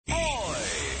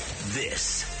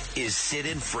This is Sid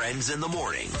and Friends in the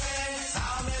Morning.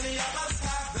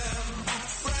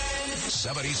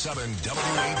 77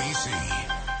 WABC.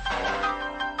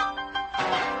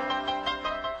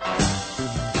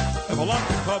 I have a lot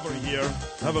to cover here.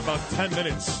 I have about 10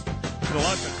 minutes and a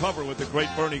lot to cover with the great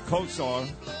Bernie Kosar,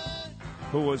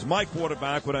 who was my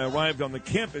quarterback when I arrived on the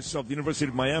campus of the University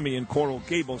of Miami in Coral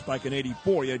Gables back in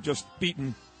 '84. He had just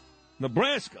beaten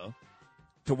Nebraska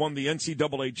to win the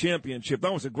NCAA championship.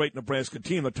 That was a great Nebraska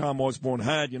team that Tom Osborne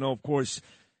had. You know, of course,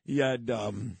 he had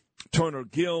Turner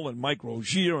Gill and Mike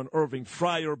Rozier and Irving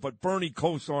Fryer, but Bernie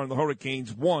Kosar and the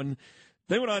Hurricanes won.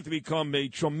 They went on to become a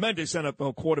tremendous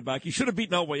NFL quarterback. He should have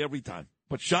beaten Elway every time,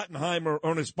 but Schottenheimer,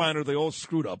 Ernest Biner, they all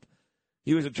screwed up.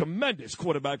 He was a tremendous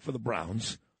quarterback for the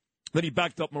Browns. Then he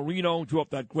backed up Marino, drew up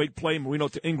that great play, Marino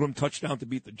to Ingram touchdown to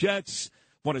beat the Jets,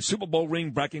 won a Super Bowl ring,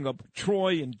 backing up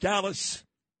Troy in Dallas,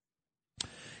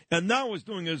 and now is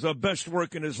doing his best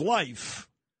work in his life.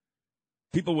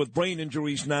 People with brain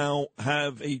injuries now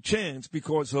have a chance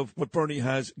because of what Bernie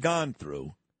has gone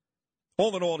through.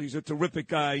 All in all, he's a terrific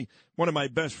guy, one of my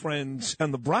best friends,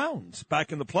 and the Browns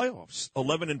back in the playoffs,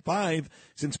 11-5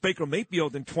 since Baker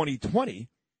Mayfield in 2020,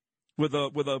 with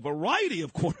a variety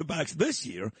of quarterbacks this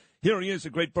year. Here he is, the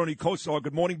great Bernie Kosar.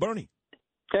 Good morning, Bernie.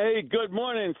 Hey, good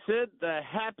morning, Sid. The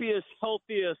happiest,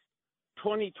 healthiest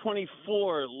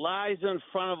 2024 lies in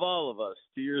front of all of us.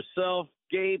 To yourself,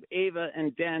 Gabe, Ava,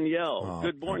 and Danielle. Oh,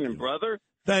 good morning, brother.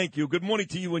 Thank you. Good morning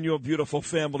to you and your beautiful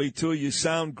family, too. You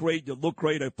sound great. You look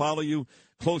great. I follow you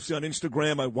closely on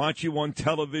Instagram. I watch you on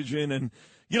television. And,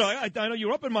 you know, I know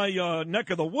you're up in my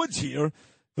neck of the woods here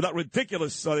for that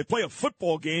ridiculous they play a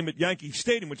football game at Yankee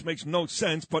Stadium, which makes no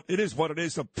sense, but it is what it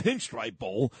is, a pinstripe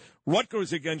bowl.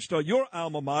 Rutgers against your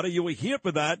alma mater. You were here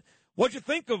for that. What'd you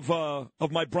think of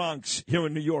my Bronx here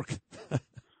in New York?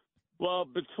 Well,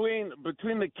 between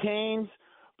the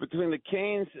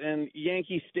Canes and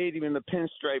Yankee Stadium in the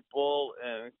Pinstripe Bowl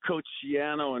and Coach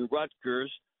Schiano and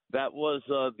Rutgers, that was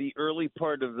the early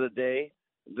part of the day.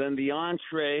 Then the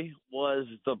entree was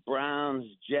the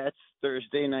Browns-Jets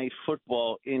Thursday night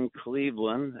football in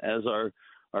Cleveland, as our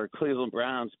Cleveland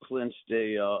Browns clinched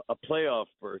a playoff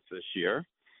berth this year.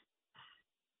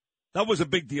 That was a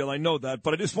big deal, I know that,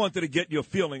 but I just wanted to get your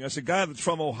feeling as a guy that's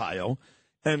from Ohio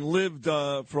and lived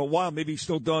for a while, maybe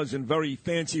still does, in very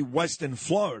fancy Western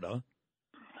Florida.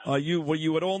 Were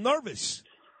you at all nervous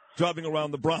driving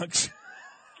around the Bronx?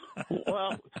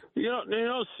 Well, you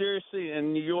know, seriously,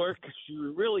 in New York, you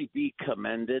would really be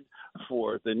commended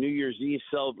for the New Year's Eve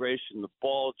celebration, the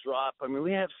ball drop. I mean,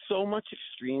 we have so much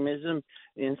extremism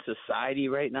in society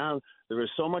right now. There is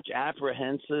so much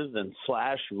apprehensive and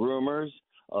slash rumors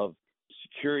of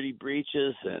security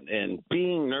breaches and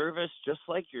being nervous, just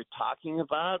like you're talking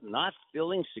about, not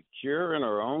feeling secure in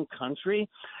our own country,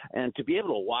 and to be able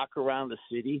to walk around the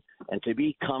city and to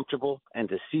be comfortable and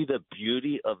to see the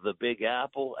beauty of the Big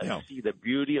Apple and see the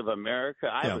beauty of America.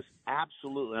 I was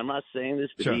absolutely, I'm not saying this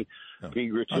to be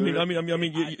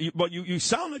gratuitous. But you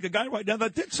sound like a guy right now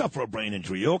that did suffer a brain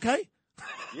injury. You okay?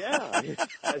 Yeah,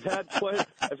 I've had quite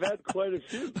a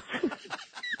few.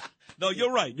 No,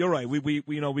 you're right. You're right.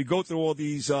 We go through all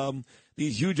these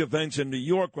huge events in New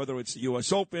York, whether it's the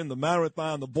U.S. Open, the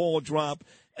marathon, the ball drop,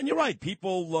 and you're right.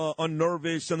 People are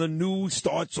nervous, and the news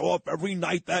starts off every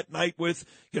night that night with,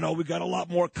 we got a lot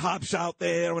more cops out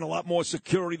there and a lot more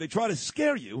security. They try to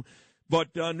scare you,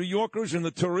 but New Yorkers and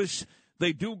the tourists,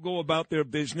 they do go about their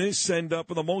business and,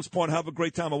 for the most part, have a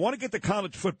great time. I want to get to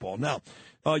college football. Now,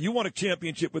 you won a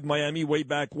championship with Miami way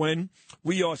back when.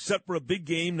 We are set for a big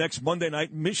game next Monday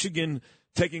night. Michigan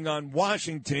taking on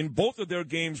Washington. Both of their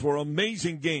games were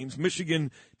amazing games.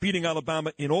 Michigan beating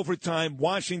Alabama in overtime.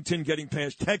 Washington getting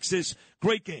past Texas.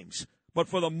 Great games. But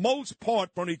for the most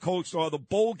part, Bernie Kosar, the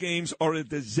bowl games are a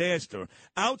disaster.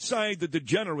 Outside the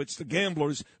degenerates, the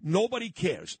gamblers, nobody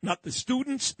cares. Not the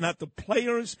students, not the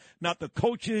players, not the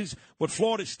coaches. What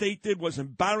Florida State did was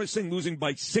embarrassing, losing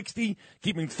by 60,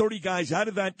 keeping 30 guys out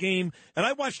of that game. And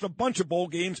I watched a bunch of bowl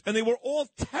games, and they were all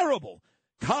terrible.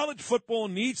 College football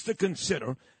needs to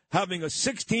consider having a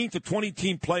 16 to 20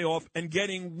 team playoff and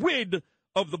getting rid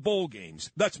of the bowl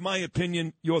games. That's my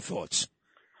opinion. Your thoughts?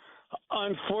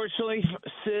 Unfortunately,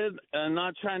 Sid,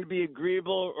 not trying to be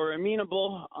agreeable or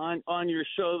amenable on your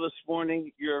show this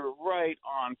morning, you're right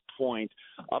on point.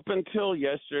 Up until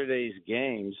yesterday's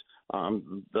games,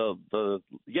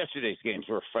 yesterday's games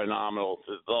were phenomenal.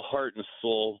 The heart and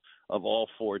soul of all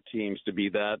four teams to be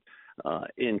that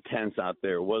intense out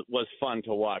there was fun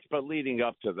to watch. But leading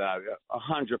up to that,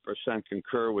 100%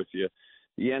 concur with you.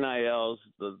 The NILs,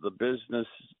 the business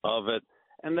of it,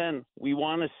 and then we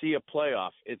want to see a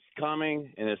playoff. It's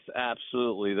coming, and it's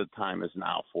absolutely the time is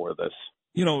now for this.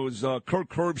 You know, it was Kirk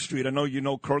Herbstreit. I know you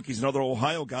know Kirk. He's another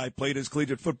Ohio guy, played his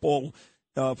collegiate football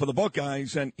for the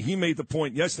Buckeyes, and he made the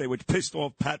point yesterday, which pissed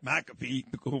off Pat McAfee,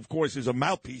 who, of course, is a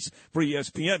mouthpiece for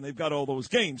ESPN. They've got all those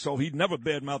games, so he'd never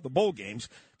badmouth the bowl games.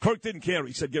 Kirk didn't care.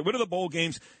 He said, get rid of the bowl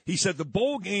games. He said the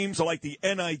bowl games are like the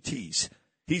NITs.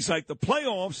 He's like, the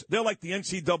playoffs, they're like the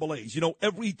NCAAs. You know,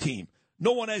 every team.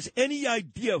 No one has any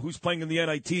idea who's playing in the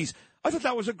NITs. I thought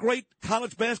that was a great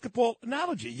college basketball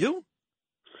analogy. You?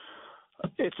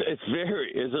 It's a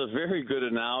very good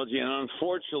analogy, and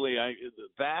unfortunately,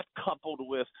 that coupled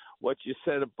with what you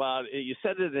said about it, you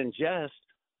said it in jest,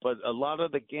 but a lot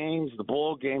of the games, the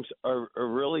bowl games, are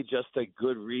really just a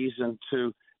good reason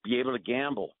to be able to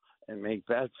gamble and make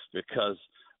bets because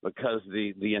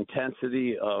the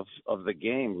intensity of the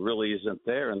game really isn't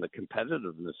there, and the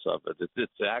competitiveness of it.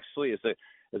 It's actually, as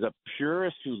a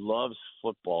purist who loves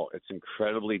football, it's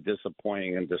incredibly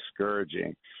disappointing and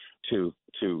discouraging to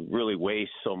really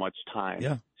waste so much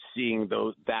time seeing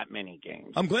that many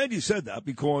games. I'm glad you said that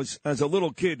because as a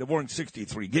little kid, there weren't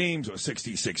 63 games or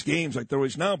 66 games like there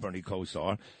is now, Bernie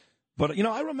Kosar. But, you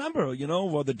know, I remember,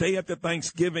 the day after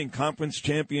Thanksgiving, conference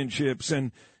championships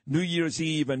and New Year's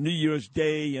Eve and New Year's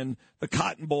Day and the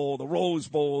Cotton Bowl, the Rose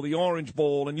Bowl, the Orange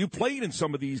Bowl. And you played in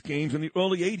some of these games in the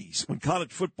early 80s when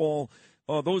college football,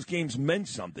 those games meant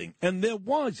something. And there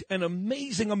was an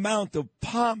amazing amount of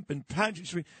pomp and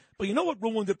pageantry. But you know what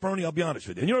ruined it, Bernie? I'll be honest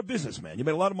with you. And you're a businessman. You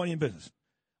made a lot of money in business.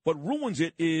 What ruins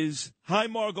it is, hi,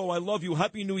 Margot, I love you.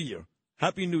 Happy New Year.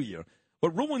 Happy New Year.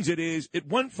 What ruins it is it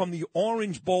went from the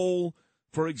Orange Bowl,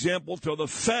 for example, to the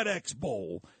FedEx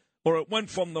Bowl, or it went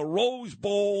from the Rose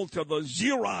Bowl to the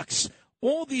Xerox.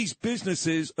 All these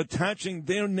businesses attaching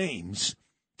their names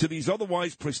to these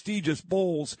otherwise prestigious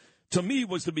bowls, to me,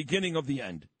 was the beginning of the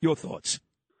end. Your thoughts?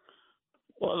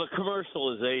 Well, the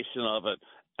commercialization of it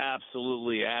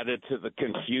absolutely added to the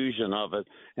confusion of it.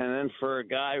 And then for a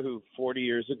guy who 40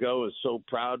 years ago was so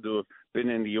proud to have been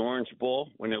in the Orange Bowl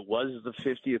when it was the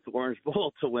 50th Orange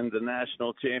Bowl to win the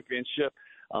national championship,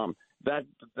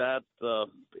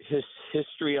 his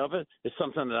history of it is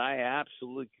something that I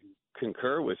absolutely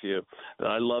concur with you, that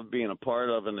I love being a part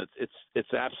of, and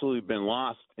it's absolutely been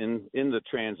lost in the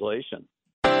translation.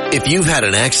 If you've had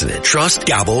an accident, trust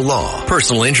Gabo Law.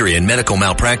 Personal injury and medical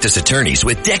malpractice attorneys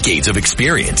with decades of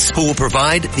experience who will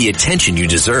provide the attention you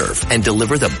deserve and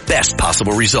deliver the best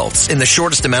possible results in the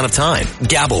shortest amount of time.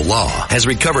 Gabo Law has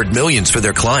recovered millions for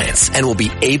their clients and will be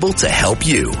able to help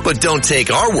you. But don't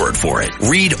take our word for it.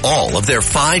 Read all of their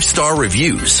 5-star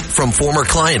reviews from former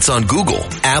clients on Google,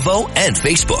 Avo, and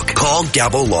Facebook. Call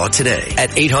Gabo Law today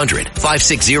at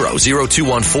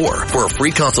 800-560-0214 for a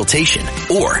free consultation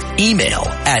or email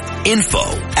at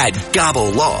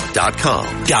info@gabolaw.com.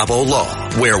 Gabo Law,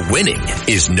 where winning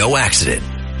is no accident.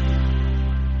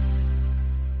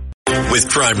 With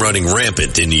crime running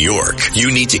rampant in New York,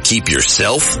 you need to keep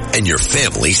yourself and your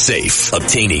family safe.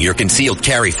 Obtaining your concealed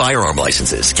carry firearm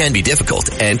licenses can be difficult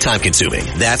and time-consuming.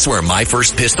 That's where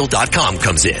MyFirstPistol.com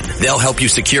comes in. They'll help you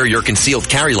secure your concealed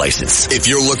carry license. If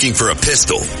you're looking for a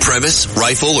pistol, premise,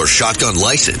 rifle, or shotgun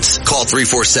license, call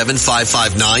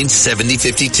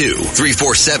 347-559-7052.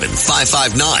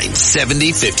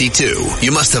 347-559-7052.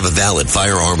 You must have a valid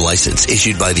firearm license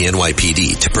issued by the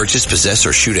NYPD to purchase, possess,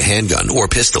 or shoot a handgun or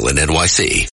pistol in NYC.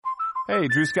 Hey,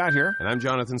 Drew Scott here, and I'm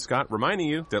Jonathan Scott, reminding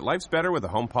you that life's better with a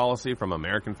home policy from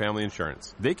American Family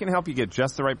Insurance. They can help you get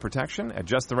just the right protection at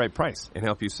just the right price and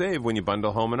help you save when you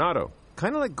bundle home and auto.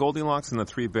 Kind of like Goldilocks and the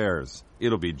Three Bears.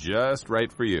 It'll be just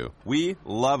right for you. We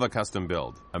love a custom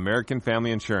build. American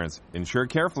Family Insurance. Insure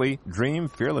carefully, dream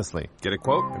fearlessly. Get a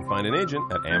quote and find an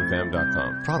agent at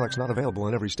amfam.com. Products not available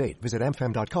in every state. Visit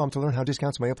amfam.com to learn how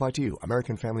discounts may apply to you.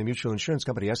 American Family Mutual Insurance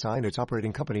Company, SI, and its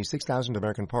operating company, 6000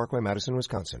 American Parkway, Madison,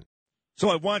 Wisconsin. So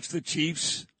I watched the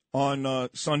Chiefs on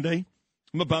Sunday.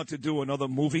 I'm about to do another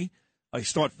movie. I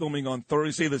start filming on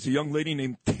Thursday. There's a young lady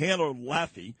named Taylor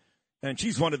Laffey, and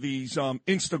she's one of these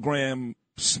Instagram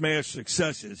smash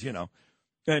successes,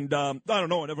 And I don't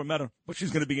know, I never met her, but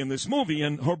she's going to be in this movie,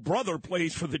 and her brother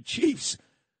plays for the Chiefs.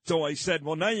 So I said,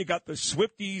 well, now you got the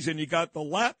Swifties and you got the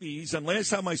Lappies, and last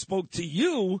time I spoke to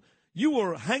you, you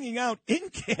were hanging out in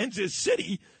Kansas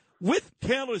City with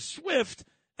Taylor Swift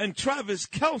and Travis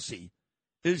Kelce.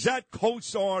 Is that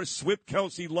Kosar, Swift,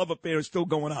 Kelce love affair still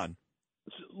going on?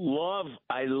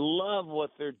 I love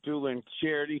what they're doing,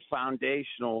 charity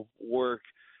foundational work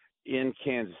in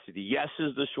Kansas City. Yes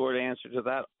is the short answer to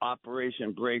that.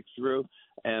 Operation Breakthrough.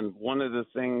 And one of the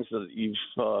things that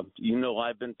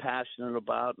I've been passionate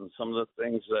about, and some of the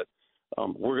things that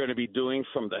we're going to be doing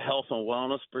from the health and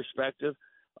wellness perspective,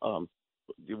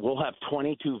 we'll have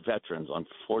 22 veterans,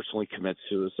 unfortunately, commit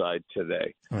suicide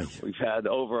today. Right. We've had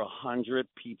over 100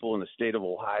 people in the state of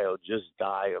Ohio just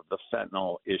die of the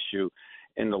fentanyl issue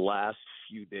in the last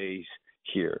few days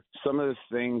here. Some of the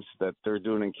things that they're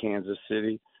doing in Kansas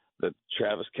City, that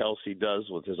Travis Kelce does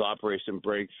with his Operation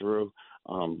Breakthrough,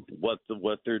 what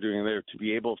they're doing there, to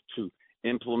be able to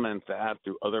implement that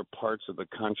through other parts of the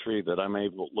country that I'm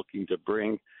looking to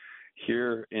bring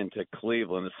here into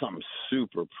Cleveland is something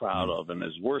super proud of. And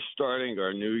as we're starting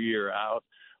our new year out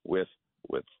with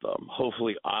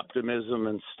hopefully optimism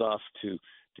and stuff to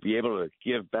be able to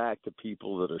give back to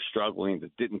people that are struggling,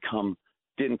 that didn't come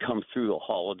through the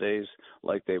holidays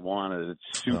like they wanted.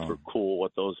 It's super cool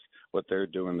what they're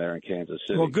doing there in Kansas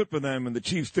City. Well, good for them, and the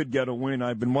Chiefs did get a win.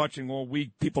 I've been watching all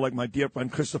week people like my dear friend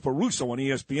Christopher Russo on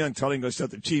ESPN telling us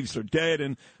that the Chiefs are dead,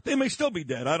 and they may still be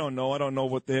dead. I don't know. I don't know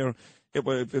what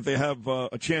if they have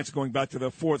a chance of going back to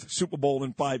their fourth Super Bowl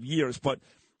in 5 years. But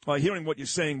hearing what you're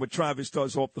saying, what Travis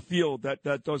does off the field,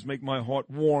 that does make my heart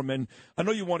warm. And I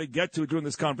know you want to get to during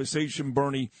this conversation,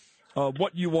 Bernie,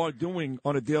 what you are doing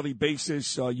on a daily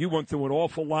basis. You went through an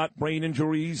awful lot, brain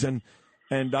injuries, and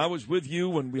I was with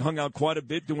you, and we hung out quite a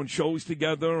bit doing shows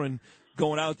together and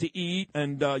going out to eat,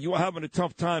 and you were having a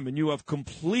tough time, and you have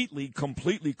completely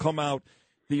come out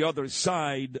the other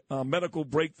side, medical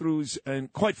breakthroughs,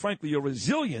 and quite frankly, your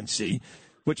resiliency,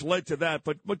 which led to that.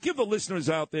 But give the listeners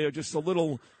out there just a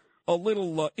little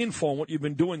info on what you've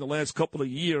been doing the last couple of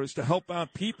years to help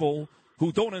out people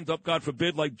who don't end up, God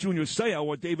forbid, like Junior Seau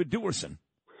or David Duerson.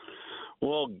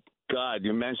 Well, God,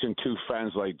 you mentioned two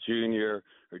friends like Junior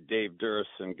or Dave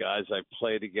Duerson, guys I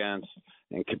played against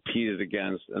and competed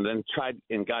against, and then tried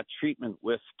and got treatment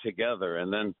with together,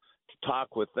 and then to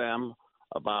talk with them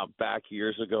about back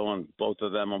years ago, and both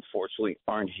of them unfortunately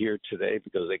aren't here today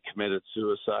because they committed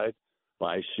suicide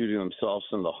by shooting themselves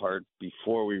in the heart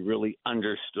before we really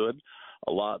understood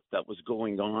a lot that was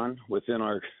going on within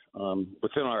our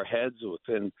heads,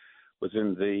 within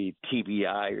the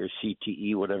TBI or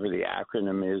CTE, whatever the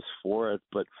acronym is for it.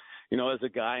 But as a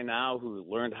guy now who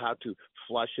learned how to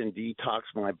flush and detox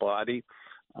my body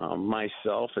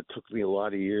myself, it took me a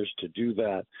lot of years to do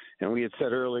that. And we had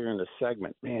said earlier in the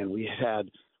segment, man, we've had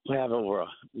over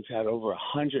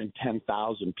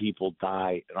 110,000 people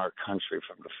die in our country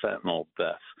from the fentanyl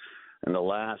deaths. In the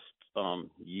last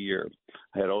year,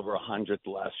 I had over 100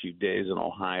 the last few days in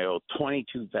Ohio.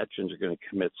 22 veterans are going to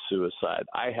commit suicide.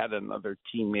 I had another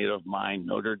teammate of mine,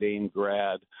 Notre Dame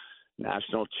grad,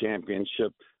 national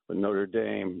championship with Notre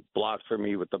Dame, blocked for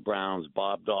me with the Browns.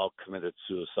 Bob Dahl committed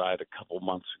suicide a couple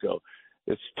months ago.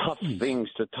 It's tough things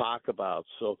to talk about.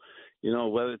 So,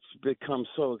 whether it's become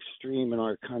so extreme in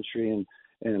our country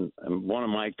and one of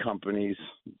my companies,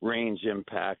 Range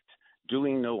Impact,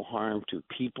 doing no harm to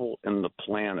people and the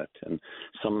planet, and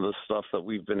some of the stuff that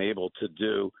we've been able to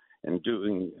do and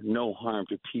doing no harm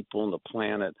to people and the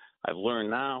planet, I've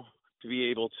learned now to be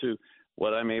able to,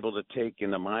 what I'm able to take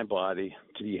into my body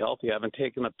to be healthy. I haven't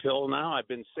taken a pill now. I've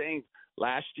been saying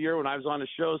last year when I was on the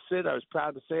show, Sid, I was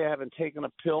proud to say I haven't taken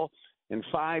a pill in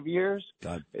 5 years.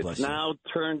 God bless it's you. now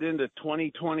turned into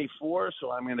 2024,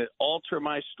 so I'm going to alter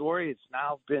my story. It's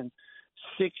now been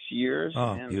 6 years.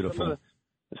 Oh, and beautiful.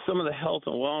 Some of the health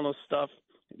and wellness stuff,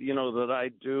 that I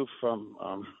do from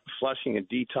flushing and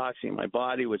detoxing my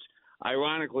body, which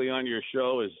ironically on your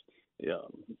show is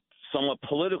somewhat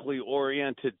politically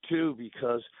oriented too,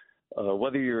 because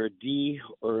whether you're a D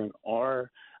or an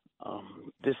R,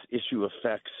 this issue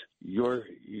affects your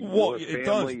family. It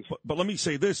does. But let me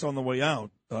say this on the way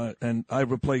out, and I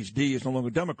replaced D. It's no longer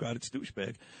Democrat. It's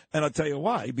douchebag. And I'll tell you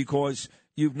why. Because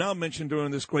you've now mentioned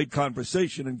during this great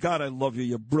conversation, and God, I love you.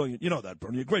 You're brilliant. You know that,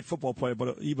 Bernie. You're a great football player,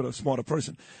 but even a smarter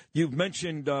person. You've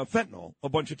mentioned fentanyl a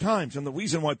bunch of times. And the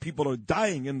reason why people are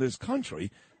dying in this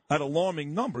country at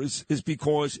alarming numbers is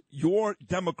because your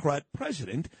Democrat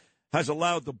president has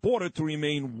allowed the border to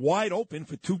remain wide open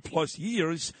for 2+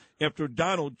 years after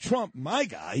Donald Trump, my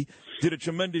guy, did a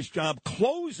tremendous job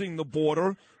closing the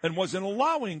border and wasn't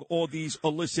allowing all these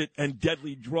illicit and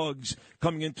deadly drugs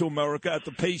coming into America at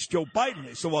the pace Joe Biden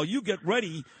is. So while you get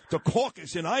ready to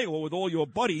caucus in Iowa with all your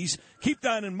buddies, keep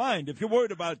that in mind. If you're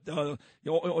worried about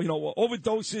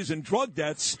overdoses and drug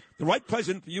deaths, the right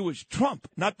president for you is Trump,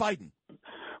 not Biden.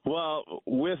 Well,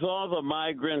 with all the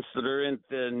migrants that are in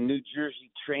the New Jersey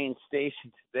train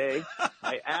station today,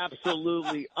 I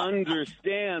absolutely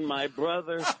understand, my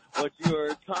brother, what you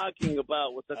are talking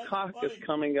about with the caucus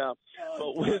coming up.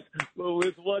 But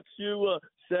with what you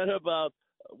said about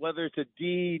whether it's a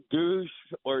D, douche,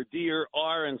 or D or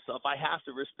R and stuff, I have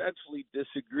to respectfully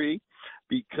disagree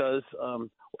because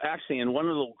actually in one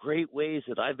of the great ways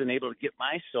that I've been able to get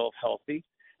myself healthy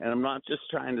and I'm not just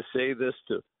trying to say this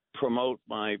to promote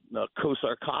my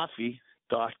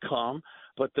KosarCoffee.com,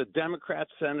 but the Democrat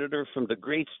senator from the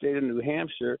great state of New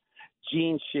Hampshire,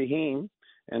 Jean Shaheen,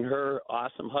 and her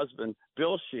awesome husband,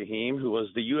 Bill Shaheen, who was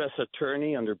the U.S.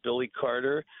 attorney under Billy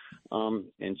Carter.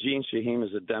 And Jean Shaheen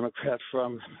is a Democrat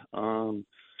from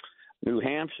New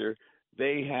Hampshire.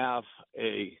 They have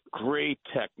a great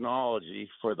technology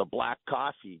for the black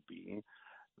coffee bean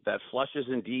that flushes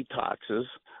and detoxes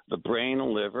the brain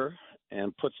and liver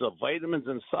and puts the vitamins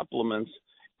and supplements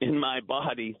in my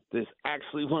body. That's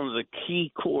actually one of the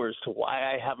key cores to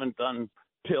why I haven't done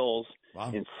pills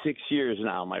in 6 years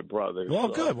now, my brother. Well,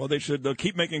 good. Well, they should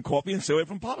keep making coffee and stay away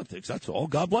from politics. That's all.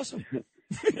 God bless them.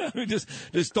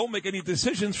 just don't make any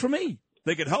decisions for me.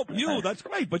 They can help you. That's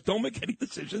great. But don't make any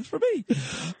decisions for me.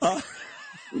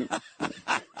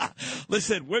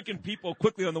 Listen, where can people,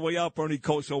 quickly on the way out, Bernie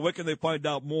Kosar, where can they find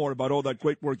out more about all that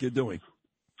great work you're doing?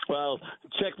 Well,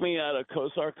 check me out at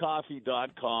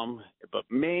KosarCoffee.com, but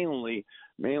mainly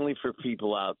for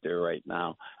people out there right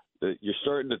now. You're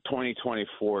starting the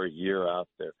 2024 year out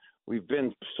there. We've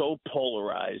been so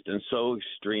polarized and so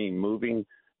extreme, moving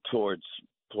towards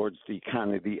the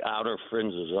kind of the outer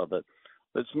fringes of it.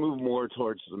 Let's move more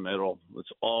towards the middle. Let's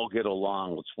all get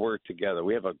along. Let's work together.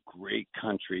 We have a great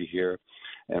country here,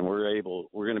 and we're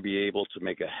going to be able to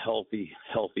make a healthy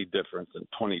difference in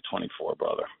 2024,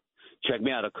 brother. Check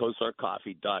me out at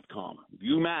KosarCoffee.com.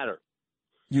 You matter.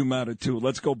 You matter, too.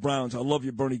 Let's go, Browns. I love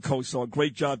you, Bernie Kosar.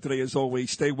 Great job today, as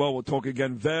always. Stay well. We'll talk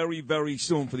again very, very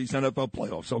soon for these NFL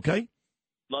playoffs, okay?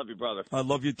 Love you, brother. I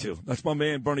love you, too. That's my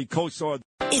man, Bernie Kosar.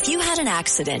 If you had an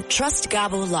accident, trust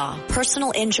Gabo Law,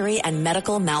 personal injury and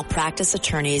medical malpractice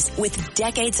attorneys with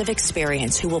decades of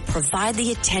experience who will provide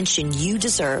the attention you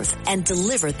deserve and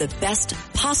deliver the best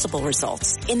possible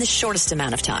results in the shortest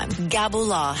amount of time. Gabo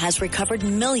Law has recovered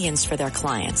millions for their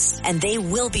clients, and they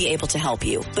will be able to help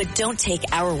you. But don't take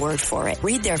our word for it.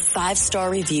 Read their 5-star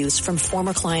reviews from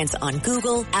former clients on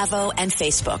Google, Avo, and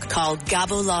Facebook. Call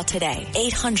Gabo Law today,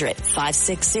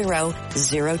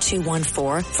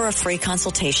 800-560-0214 for a free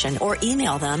consultation, or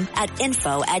email them at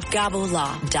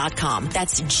info@gabolaw.com.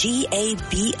 That's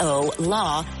GABO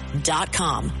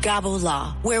law.com. Gabo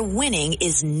Law, where winning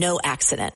is no accident.